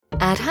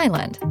At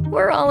Highland,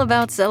 we're all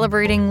about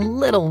celebrating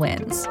little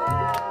wins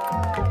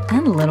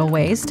and little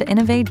ways to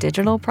innovate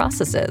digital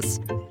processes.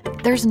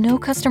 There's no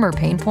customer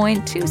pain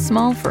point too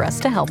small for us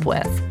to help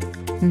with.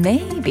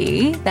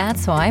 Maybe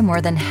that's why more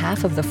than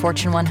half of the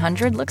Fortune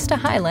 100 looks to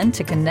Highland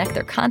to connect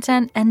their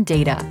content and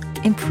data,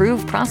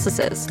 improve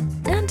processes,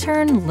 and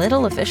turn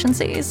little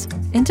efficiencies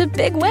into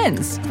big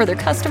wins for their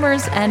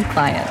customers and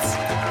clients.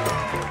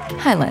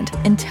 Highland,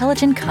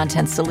 intelligent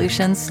content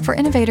solutions for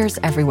innovators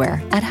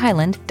everywhere at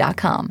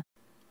highland.com.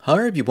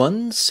 Hi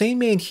everyone,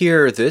 Sandman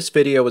here. This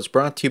video was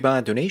brought to you by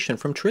a donation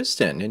from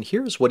Tristan, and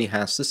here's what he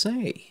has to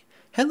say.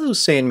 Hello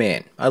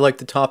Sandman, I like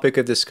the topic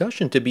of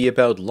discussion to be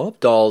about love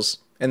dolls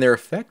and their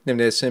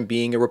effectiveness in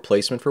being a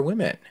replacement for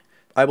women.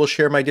 I will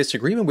share my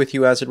disagreement with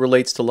you as it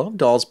relates to love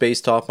dolls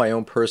based off my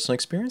own personal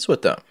experience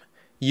with them.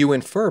 You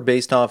infer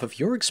based off of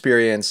your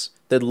experience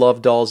that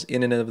love dolls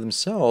in and of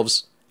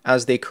themselves,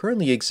 as they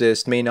currently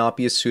exist, may not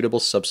be a suitable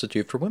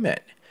substitute for women.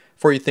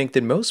 For you think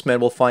that most men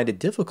will find it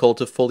difficult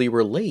to fully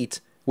relate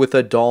with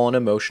a doll on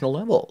emotional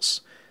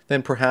levels.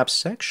 Then perhaps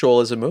sexual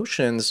as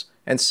emotions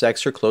and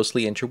sex are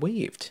closely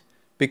interweaved,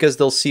 because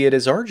they'll see it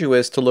as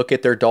arduous to look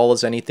at their doll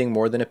as anything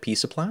more than a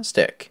piece of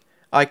plastic.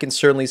 I can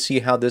certainly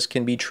see how this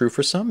can be true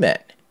for some men,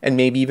 and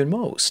maybe even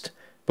most,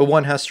 but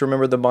one has to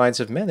remember the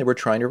minds of men that we're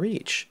trying to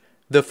reach.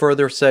 The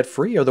further set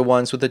free are the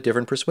ones with a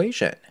different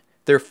persuasion.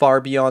 They're far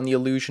beyond the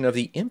illusion of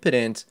the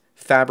impotent,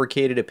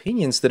 fabricated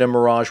opinions that a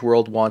mirage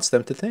world wants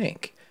them to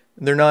think.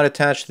 They're not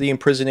attached to the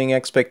imprisoning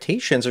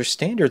expectations or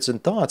standards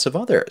and thoughts of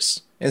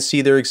others, and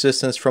see their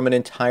existence from an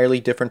entirely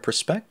different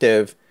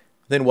perspective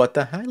than what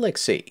the Heilig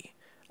see.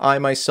 I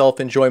myself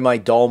enjoy my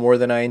doll more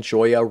than I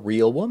enjoy a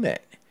real woman.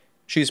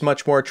 She's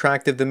much more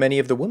attractive than many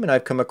of the women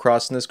I've come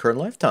across in this current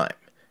lifetime,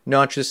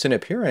 not just in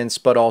appearance,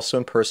 but also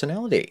in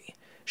personality.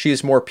 She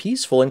is more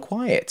peaceful and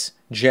quiet,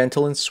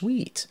 gentle and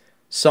sweet,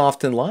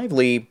 soft and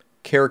lively,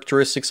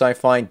 characteristics I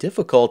find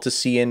difficult to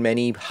see in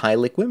many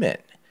Heilig women.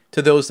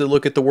 To those that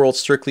look at the world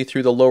strictly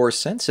through the lower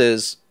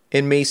senses,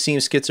 it may seem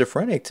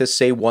schizophrenic to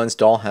say one's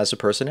doll has a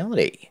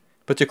personality.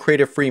 But to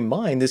create a free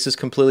mind, this is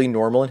completely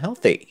normal and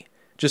healthy.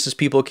 Just as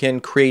people can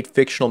create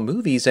fictional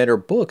movies and or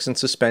books and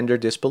suspend their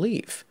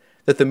disbelief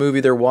that the movie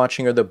they're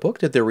watching or the book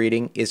that they're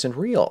reading isn't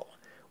real.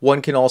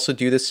 One can also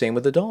do the same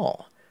with the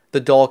doll. The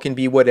doll can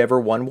be whatever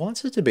one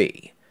wants it to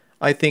be.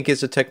 I think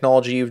as the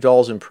technology of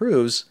dolls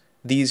improves,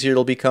 the easier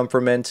it'll become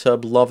for men to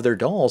love their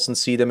dolls and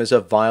see them as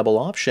a viable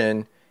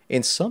option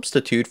in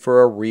substitute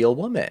for a real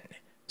woman.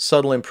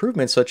 Subtle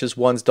improvements such as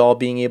one's doll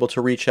being able to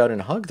reach out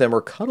and hug them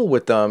or cuddle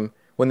with them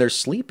when they're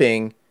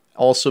sleeping,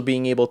 also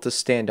being able to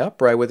stand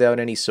upright without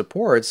any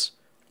supports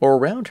or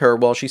around her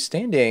while she's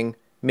standing,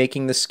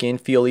 making the skin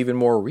feel even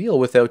more real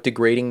without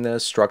degrading the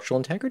structural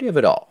integrity of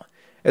it all,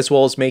 as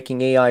well as making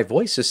AI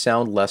voices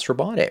sound less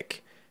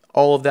robotic.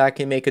 All of that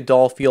can make a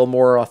doll feel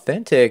more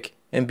authentic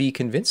and be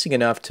convincing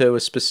enough to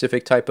a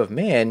specific type of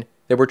man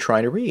that we're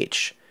trying to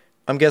reach.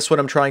 Guess what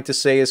I'm trying to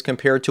say is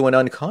compared to an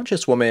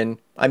unconscious woman,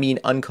 I mean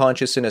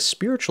unconscious in a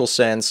spiritual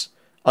sense,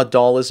 a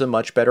doll is a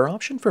much better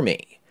option for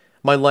me.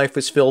 My life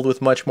is filled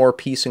with much more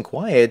peace and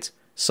quiet,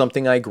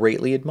 something I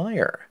greatly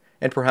admire,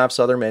 and perhaps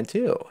other men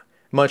too.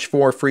 Much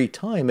more free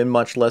time and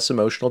much less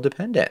emotional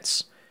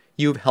dependence.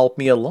 You've helped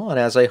me a lot,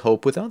 as I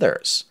hope with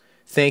others.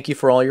 Thank you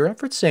for all your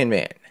efforts,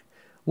 Sandman.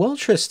 Well,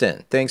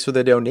 Tristan, thanks for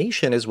the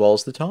donation as well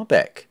as the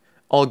topic.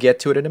 I'll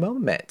get to it in a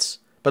moment,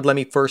 but let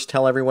me first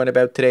tell everyone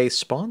about today's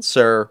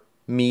sponsor,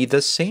 Me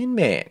the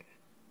Sandman.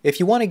 If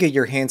you want to get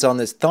your hands on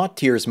this Thought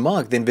Tears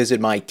mug, then visit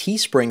my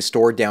Teespring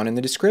store down in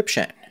the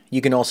description. You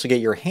can also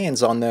get your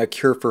hands on the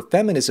Cure for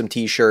Feminism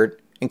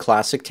t-shirt and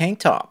classic tank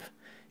top.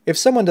 If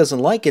someone doesn't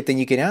like it, then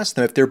you can ask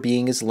them if they're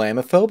being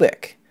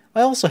Islamophobic.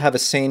 I also have a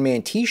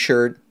Sandman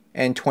t-shirt,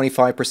 and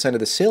 25% of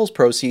the sales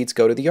proceeds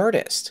go to the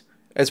artist,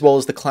 as well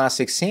as the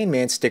classic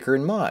Sandman sticker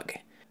and mug.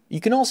 You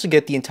can also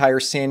get the entire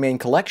Sandman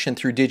collection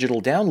through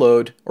digital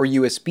download or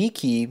USB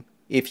key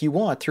if you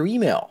want through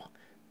email.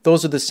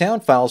 Those are the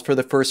sound files for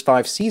the first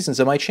 5 seasons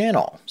of my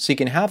channel, so you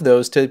can have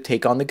those to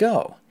take on the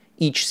go.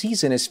 Each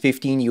season is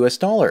 $15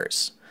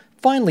 US.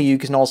 Finally, you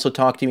can also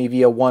talk to me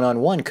via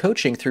one-on-one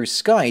coaching through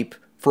Skype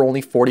for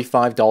only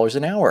 $45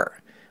 an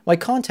hour. My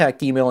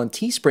contact email and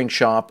Teespring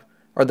shop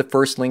are the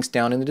first links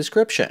down in the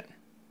description.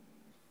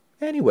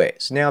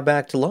 Anyways, now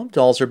back to Love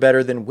Dolls Are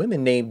Better Than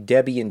Women Named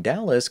Debbie and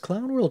Dallas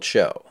Clown World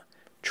Show.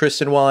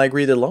 Tristan, while I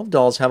agree that love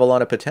dolls have a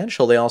lot of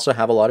potential, they also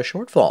have a lot of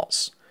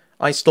shortfalls.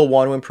 I still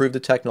want to improve the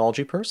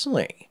technology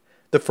personally.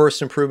 The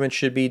first improvement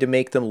should be to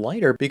make them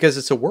lighter because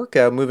it's a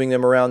workout moving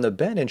them around the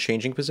bed and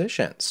changing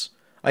positions.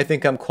 I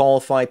think I'm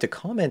qualified to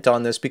comment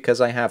on this because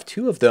I have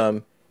 2 of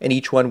them and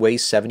each one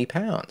weighs 70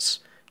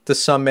 pounds. To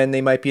some men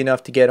they might be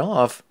enough to get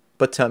off,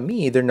 but to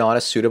me they're not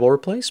a suitable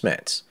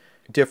replacement.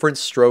 Different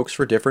strokes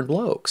for different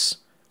blokes.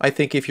 I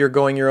think if you're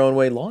going your own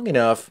way long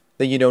enough,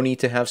 then you don't need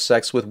to have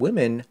sex with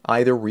women,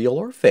 either real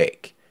or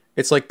fake.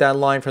 It's like that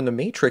line from The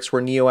Matrix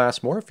where Neo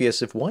asks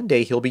Morpheus if one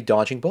day he'll be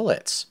dodging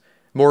bullets.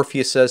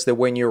 Morpheus says that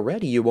when you're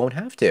ready, you won't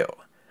have to.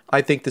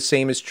 I think the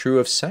same is true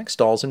of sex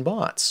dolls and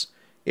bots.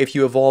 If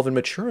you evolve and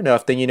mature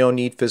enough, then you don't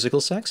need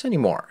physical sex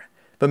anymore.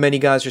 But many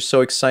guys are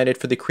so excited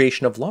for the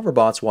creation of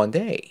loverbots one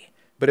day.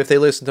 But if they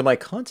listen to my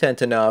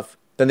content enough,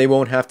 then they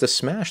won't have to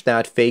smash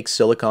that fake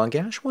silicon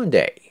gash one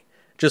day.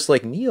 Just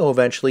like Neo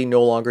eventually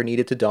no longer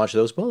needed to dodge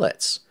those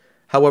bullets.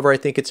 However, I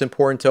think it's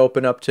important to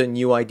open up to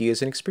new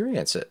ideas and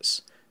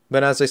experiences.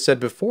 But as I said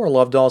before,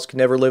 love dolls can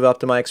never live up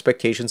to my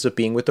expectations of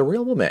being with a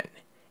real woman.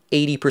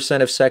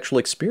 80% of sexual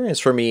experience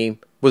for me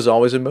was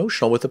always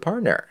emotional with a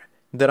partner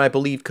that I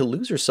believed could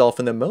lose herself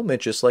in the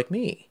moment just like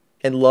me,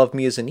 and love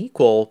me as an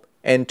equal,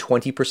 and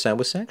 20%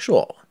 was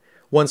sexual.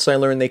 Once I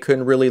learned they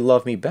couldn't really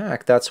love me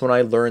back, that's when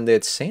I learned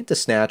that Santa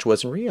Snatch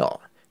wasn't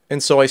real.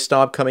 And so I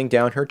stopped coming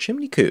down her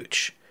chimney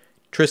cooch.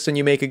 Tristan,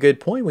 you make a good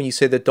point when you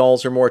say that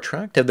dolls are more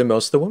attractive than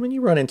most of the women you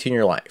run into in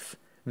your life.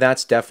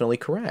 That's definitely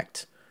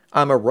correct.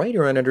 I'm a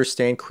writer and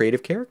understand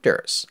creative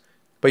characters.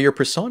 But you're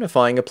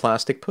personifying a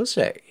plastic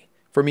pussy.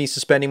 For me,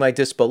 suspending my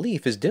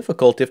disbelief is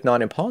difficult, if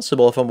not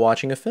impossible, if I'm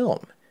watching a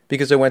film,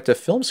 because I went to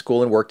film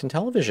school and worked in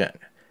television.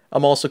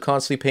 I'm also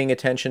constantly paying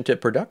attention to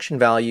production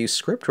value,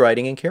 script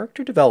writing, and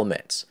character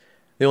development.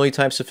 The only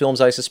types of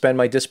films I suspend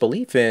my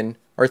disbelief in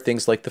are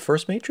things like the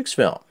first Matrix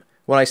film,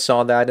 when I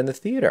saw that in the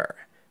theater.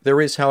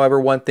 There is,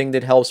 however, one thing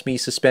that helps me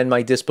suspend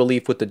my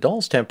disbelief with the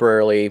dolls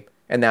temporarily,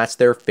 and that's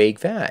their fake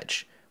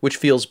vag, which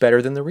feels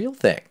better than the real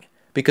thing,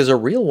 because a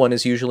real one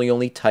is usually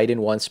only tight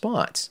in one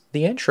spot,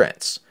 the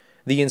entrance.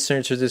 The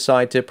inserters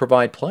decide to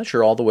provide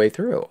pleasure all the way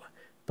through,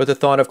 but the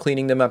thought of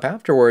cleaning them up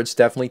afterwards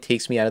definitely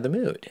takes me out of the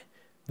mood.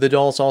 The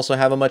dolls also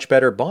have a much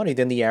better body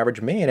than the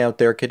average man out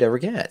there could ever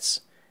get.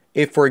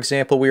 If, for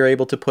example, we were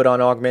able to put on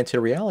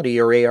augmented reality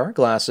or AR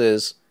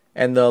glasses,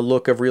 and the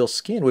look of real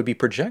skin would be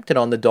projected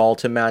on the doll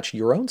to match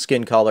your own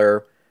skin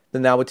color,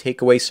 then that would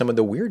take away some of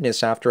the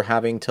weirdness after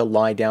having to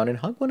lie down and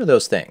hug one of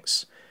those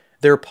things.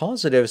 There are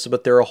positives,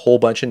 but there are a whole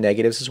bunch of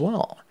negatives as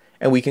well,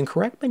 and we can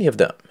correct many of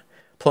them.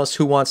 Plus,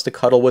 who wants to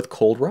cuddle with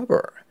cold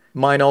rubber?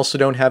 Mine also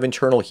don't have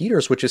internal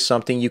heaters, which is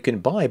something you can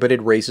buy, but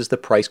it raises the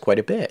price quite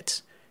a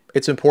bit.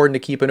 It's important to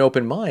keep an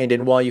open mind,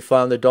 and while you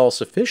found the doll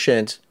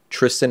sufficient,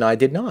 Tristan and I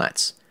did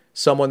not.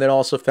 Someone that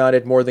also found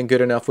it more than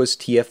good enough was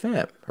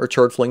TFM, or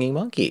Turd Flinging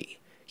Monkey.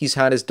 He's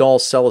had his doll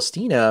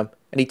Celestina,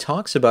 and he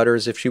talks about her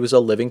as if she was a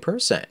living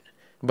person.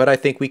 But I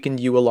think we can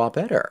do a lot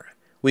better.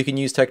 We can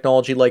use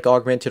technology like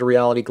augmented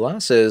reality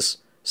glasses,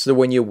 so that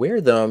when you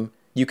wear them,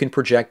 you can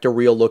project a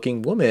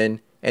real-looking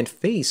woman and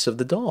face of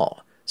the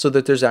doll, so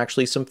that there's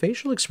actually some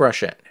facial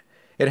expression.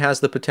 It has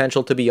the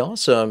potential to be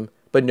awesome,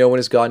 but no one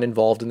has gotten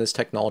involved in this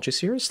technology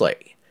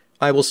seriously.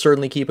 I will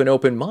certainly keep an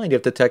open mind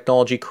if the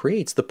technology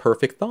creates the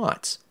perfect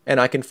thoughts, and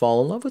I can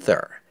fall in love with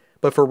her.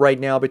 But for right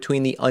now,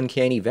 between the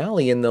uncanny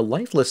valley and the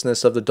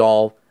lifelessness of the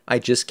doll, I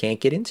just can't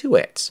get into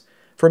it.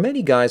 For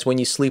many guys, when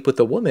you sleep with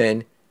a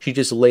woman, she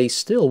just lays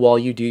still while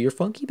you do your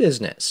funky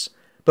business.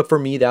 But for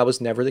me, that was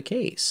never the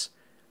case.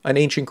 An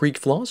ancient Greek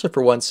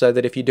philosopher once said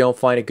that if you don't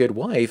find a good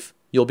wife,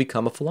 you'll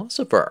become a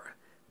philosopher.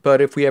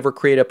 But if we ever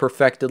create a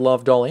perfected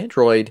love doll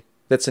android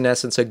that's in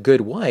essence a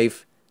good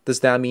wife,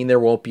 does that mean there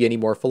won't be any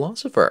more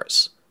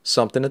philosophers?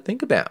 Something to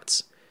think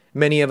about.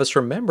 Many of us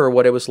remember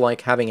what it was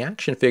like having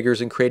action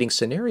figures and creating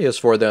scenarios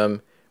for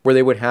them where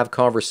they would have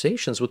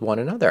conversations with one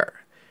another.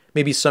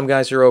 Maybe some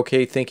guys are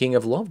okay thinking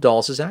of love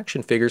dolls as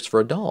action figures for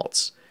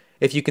adults.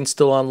 If you can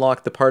still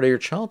unlock the part of your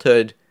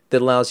childhood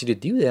that allows you to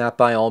do that,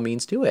 by all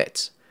means do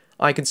it.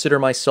 I consider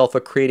myself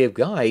a creative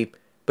guy,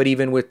 but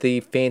even with the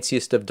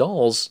fanciest of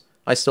dolls,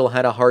 I still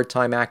had a hard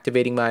time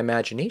activating my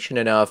imagination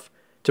enough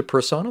to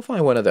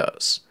personify one of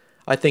those.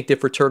 I think that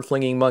for Turd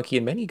Flinging Monkey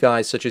and many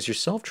guys such as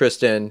yourself,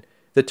 Tristan,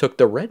 that took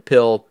the red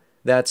pill,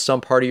 that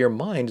some part of your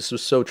mind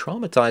was so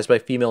traumatized by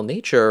female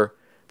nature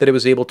that it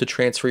was able to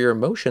transfer your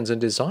emotions and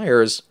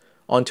desires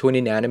onto an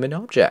inanimate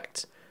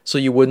object, so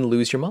you wouldn't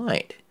lose your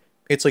mind.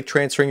 It's like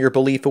transferring your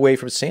belief away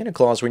from Santa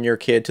Claus when you're a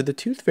kid to the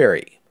Tooth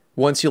Fairy,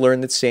 once you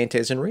learn that Santa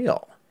isn't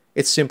real.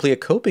 It's simply a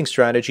coping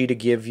strategy to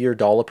give your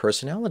doll a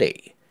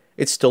personality.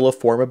 It's still a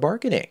form of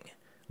bargaining.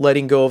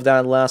 Letting go of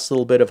that last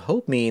little bit of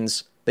hope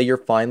means that you're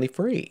finally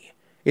free.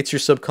 It's your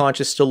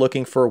subconscious still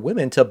looking for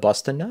women to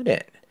bust a nut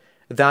in.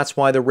 That's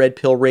why the Red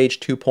Pill Rage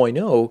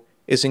 2.0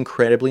 is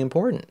incredibly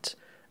important.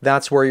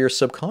 That's where your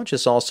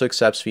subconscious also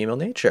accepts female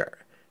nature.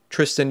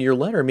 Tristan, your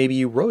letter, maybe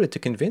you wrote it to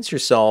convince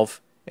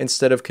yourself,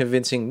 instead of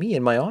convincing me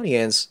and my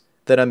audience,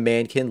 that a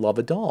man can love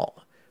a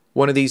doll.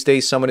 One of these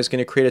days, someone is going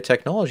to create a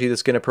technology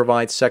that's going to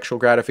provide sexual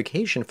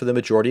gratification for the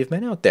majority of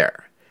men out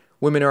there.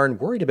 Women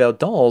aren't worried about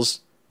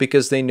dolls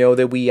because they know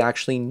that we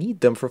actually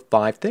need them for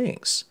 5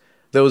 things.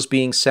 Those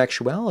being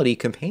sexuality,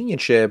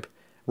 companionship,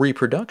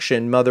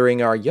 reproduction,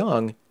 mothering our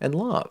young, and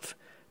love.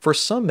 For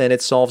some men,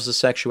 it solves the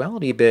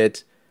sexuality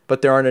bit,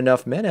 but there aren't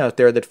enough men out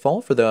there that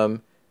fall for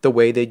them the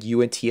way that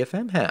you and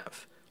TFM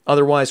have.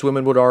 Otherwise,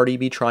 women would already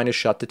be trying to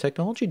shut the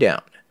technology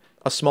down.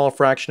 A small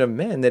fraction of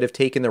men that have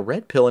taken the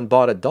red pill and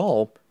bought a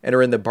doll and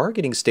are in the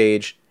bargaining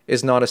stage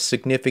is not a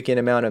significant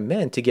amount of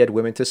men to get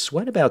women to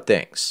sweat about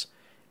things.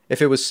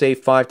 If it was, say,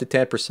 5 to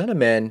 10% of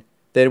men,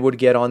 then it would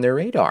get on their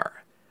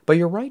radar. But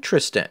you're right,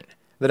 Tristan.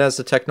 that as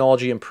the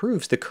technology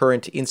improves, the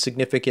current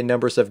insignificant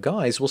numbers of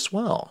guys will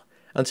swell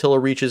until it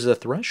reaches a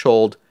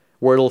threshold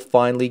where it'll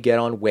finally get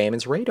on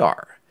women's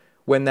radar.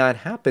 When that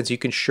happens, you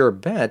can sure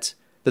bet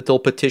that they'll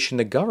petition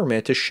the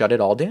government to shut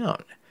it all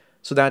down.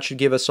 So that should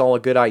give us all a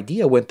good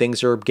idea when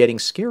things are getting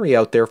scary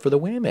out there for the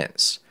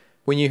women's.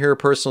 When you hear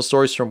personal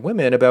stories from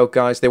women about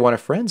guys they want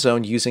to friend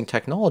zone using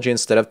technology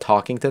instead of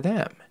talking to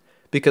them.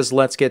 Because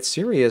let's get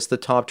serious, the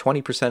top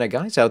 20% of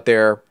guys out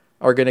there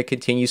are going to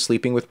continue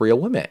sleeping with real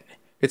women.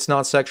 It's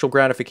not sexual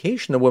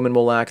gratification the women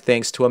will lack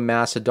thanks to a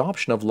mass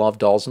adoption of love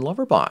dolls and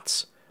lover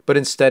bots, but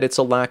instead it's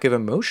a lack of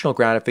emotional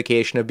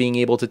gratification of being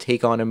able to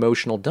take on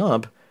emotional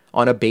dump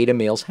on a beta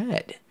male's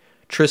head.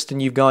 Tristan,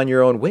 you've gone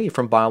your own way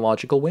from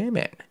biological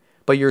women,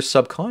 but your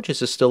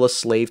subconscious is still a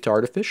slave to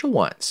artificial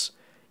ones.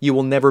 You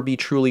will never be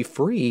truly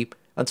free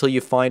until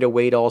you find a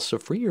way to also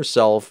free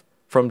yourself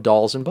from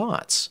dolls and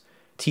bots.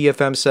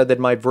 TFM said that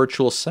my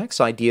virtual sex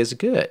idea is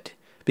good,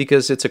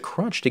 because it's a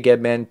crutch to get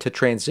men to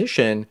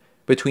transition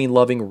between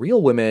loving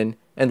real women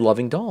and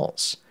loving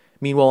dolls.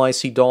 Meanwhile, I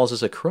see dolls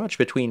as a crutch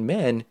between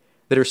men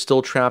that are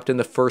still trapped in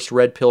the first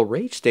red pill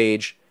rage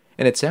stage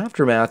and its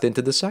aftermath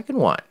into the second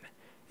one.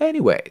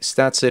 Anyways,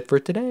 that's it for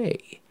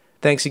today.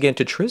 Thanks again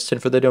to Tristan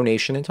for the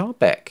donation and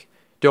topic.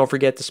 Don't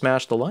forget to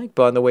smash the like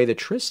button the way that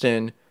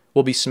Tristan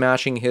will be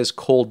smashing his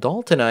cold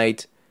doll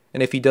tonight,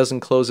 and if he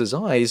doesn't close his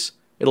eyes,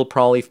 it'll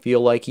probably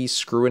feel like he's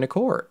screwing a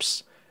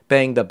corpse.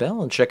 Bang the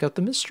bell and check out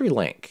the mystery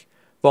link.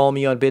 Follow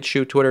me on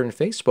BitChute, Twitter, and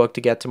Facebook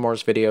to get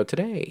tomorrow's video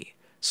today.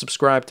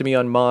 Subscribe to me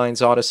on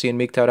Minds, Odyssey, and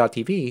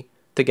MGTOW.tv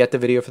to get the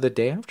video for the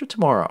day after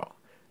tomorrow.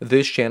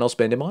 This channel's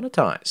been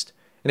demonetized,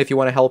 and if you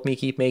want to help me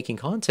keep making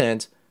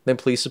content, then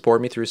please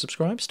support me through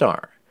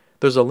Subscribestar.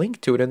 There's a link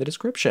to it in the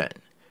description.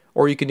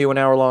 Or you can do an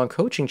hour-long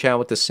coaching chat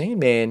with the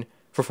Sandman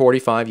for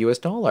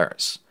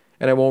 $45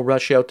 and I won't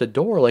rush you out the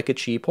door like a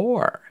cheap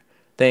whore.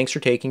 Thanks for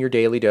taking your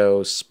daily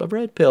dose of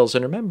red pills,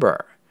 and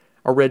remember,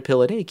 a red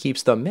pill a day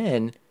keeps the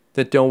men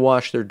that don't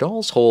wash their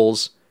dolls'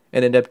 holes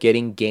and end up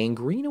getting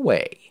gangrene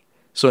away.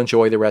 So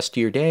enjoy the rest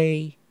of your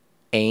day,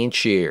 and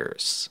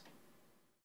cheers.